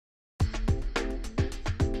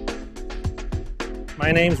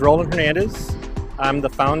My name's Roland Hernandez. I'm the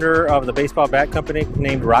founder of the baseball bat company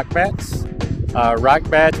named RockBats.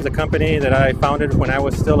 RockBats is a company that I founded when I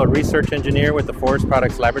was still a research engineer with the Forest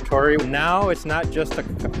Products Laboratory. Now it's not just a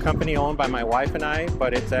company owned by my wife and I,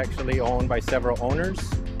 but it's actually owned by several owners.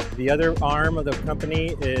 The other arm of the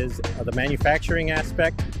company is the manufacturing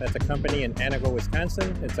aspect. That's a company in Antigo,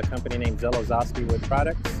 Wisconsin. It's a company named Wood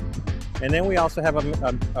Products. And then we also have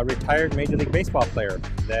a retired Major League Baseball player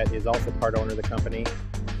that is also part owner of the company.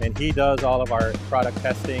 And he does all of our product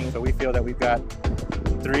testing. So we feel that we've got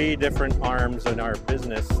 3 different arms in our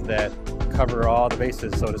business that cover all the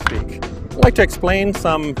bases, so to speak. I'd like to explain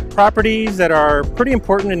some properties that are pretty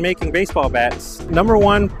important in making baseball bats. Number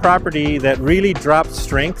one property that really drops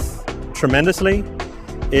strength tremendously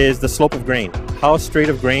is the slope of grain. How straight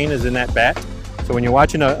of grain is in that bat. So when you're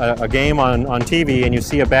watching a game on TV and you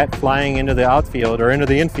see a bat flying into the outfield or into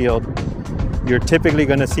the infield, you're typically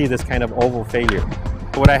going to see this kind of oval failure.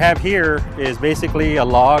 What I have here is basically a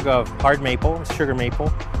log of hard maple, sugar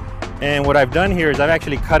maple. And what I've done here is I've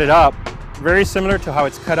actually cut it up, very similar to how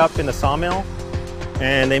it's cut up in the sawmill.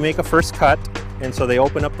 And they make a first cut, and so they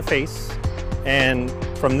open up the face. And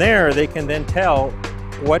from there, they can then tell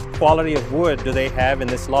what quality of wood do they have in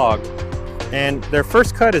this log. And their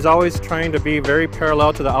first cut is always trying to be very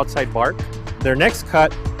parallel to the outside bark. Their next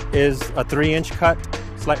cut is a 3-inch cut,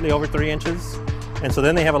 slightly over 3 inches. And so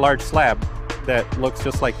then they have a large slab that looks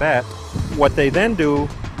just like that. What they then do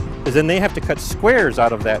is then they have to cut squares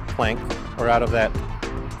out of that plank or out of that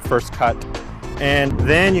first cut. And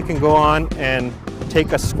then you can go on and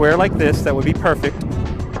take a square like this that would be perfect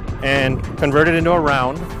and convert it into a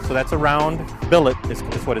round. So that's a round billet is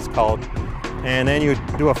what it's called. And then you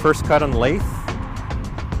do a first cut on the lathe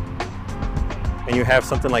and you have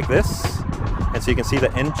something like this. And so you can see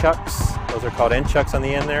the end chucks. Those are called end chucks on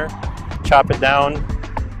the end there. Chop it down.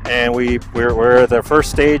 And we're the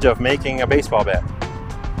first stage of making a baseball bat.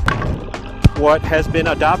 What has been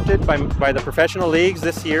adopted by the professional leagues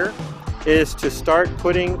this year is to start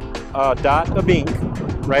putting a dot of ink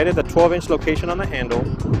right at the 12-inch location on the handle.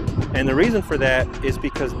 And the reason for that is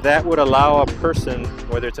because that would allow a person,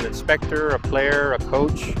 whether it's an inspector, a player, a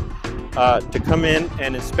coach, to come in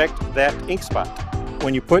and inspect that ink spot.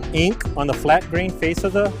 When you put ink on the flat grain face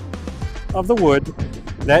of the wood,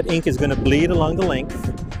 that ink is going to bleed along the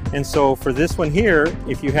length. And so for this one here,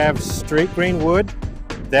 if you have straight grain wood,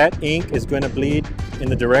 that ink is going to bleed in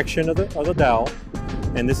the direction of the dowel.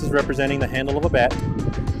 And this is representing the handle of a bat.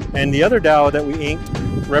 And the other dowel that we inked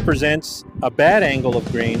represents a bad angle of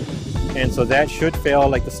grain. And so that should fail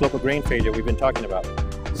like the slope of grain failure we've been talking about.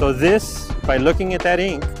 So this, by looking at that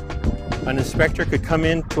ink, an inspector could come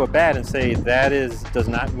into a bat and say that does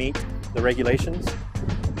not meet the regulations.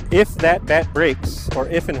 If that bat breaks, or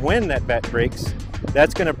if and when that bat breaks,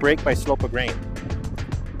 that's going to break by slope of grain.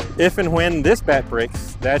 If and when this bat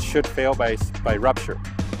breaks, that should fail by rupture.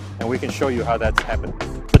 And we can show you how that's happened.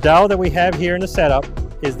 The dowel that we have here in the setup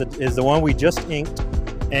is the one we just inked,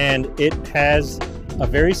 and it has a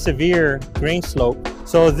very severe grain slope.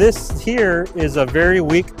 So this here is a very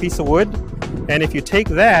weak piece of wood, and if you take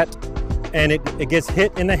that and it gets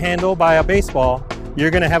hit in the handle by a baseball, you're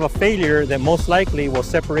going to have a failure that most likely will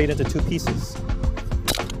separate into 2 pieces.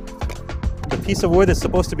 The piece of wood is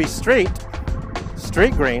supposed to be straight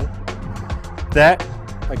grain. That,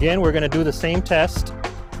 again, we're going to do the same test.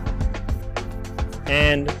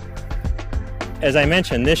 And as I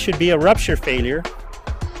mentioned, this should be a rupture failure.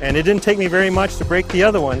 And it didn't take me very much to break the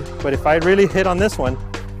other one, but if I really hit on this one,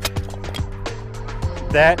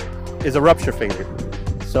 that is a rupture failure.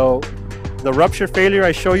 So the rupture failure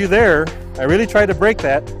I show you there, I really tried to break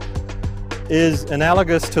that, is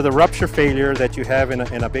analogous to the rupture failure that you have in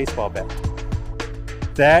a baseball bat.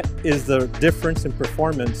 That is the difference in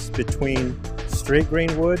performance between straight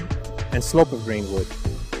grain wood and slope of grain wood.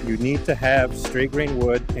 You need to have straight grain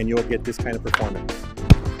wood and you'll get this kind of performance.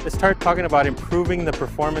 Let's start talking about improving the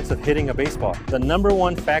performance of hitting a baseball. The number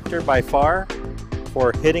one factor by far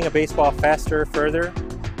for hitting a baseball faster, further,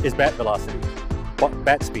 is bat velocity,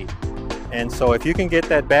 bat speed. And so if you can get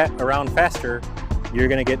that bat around faster, you're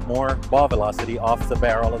going to get more ball velocity off the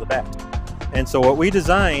barrel of the bat. And so what we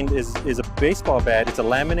designed is a baseball bat. It's a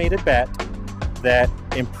laminated bat that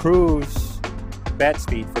improves bat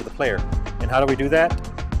speed for the player. And how do we do that?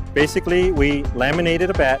 Basically, we laminated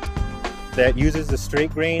a bat that uses the straight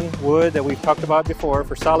grain wood that we've talked about before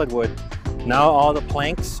for solid wood. Now all the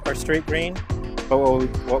planks are straight grain, but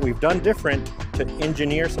what we've done different to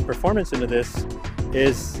engineer some performance into this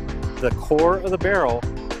is the core of the barrel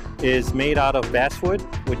is made out of basswood,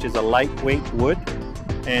 which is a lightweight wood.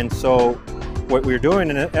 And so what we're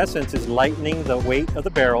doing in essence is lightening the weight of the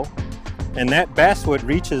barrel And that basswood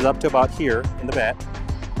reaches up to about here in the bat.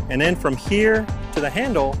 And then from here to the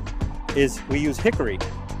handle we use hickory.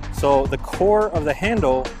 So the core of the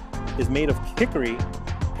handle is made of hickory,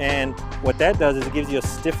 and what that does is it gives you a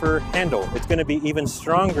stiffer handle. It's going to be even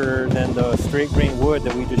stronger than the straight grain wood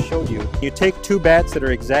that we just showed you. You take two bats that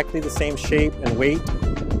are exactly the same shape and weight.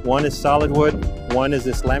 One is solid wood, one is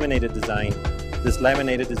this laminated design. This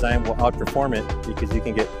laminated design will outperform it because you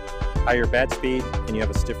can get higher bat speed and you have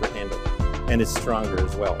a stiffer handle. And it's stronger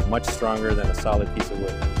as well, much stronger than a solid piece of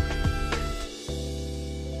wood.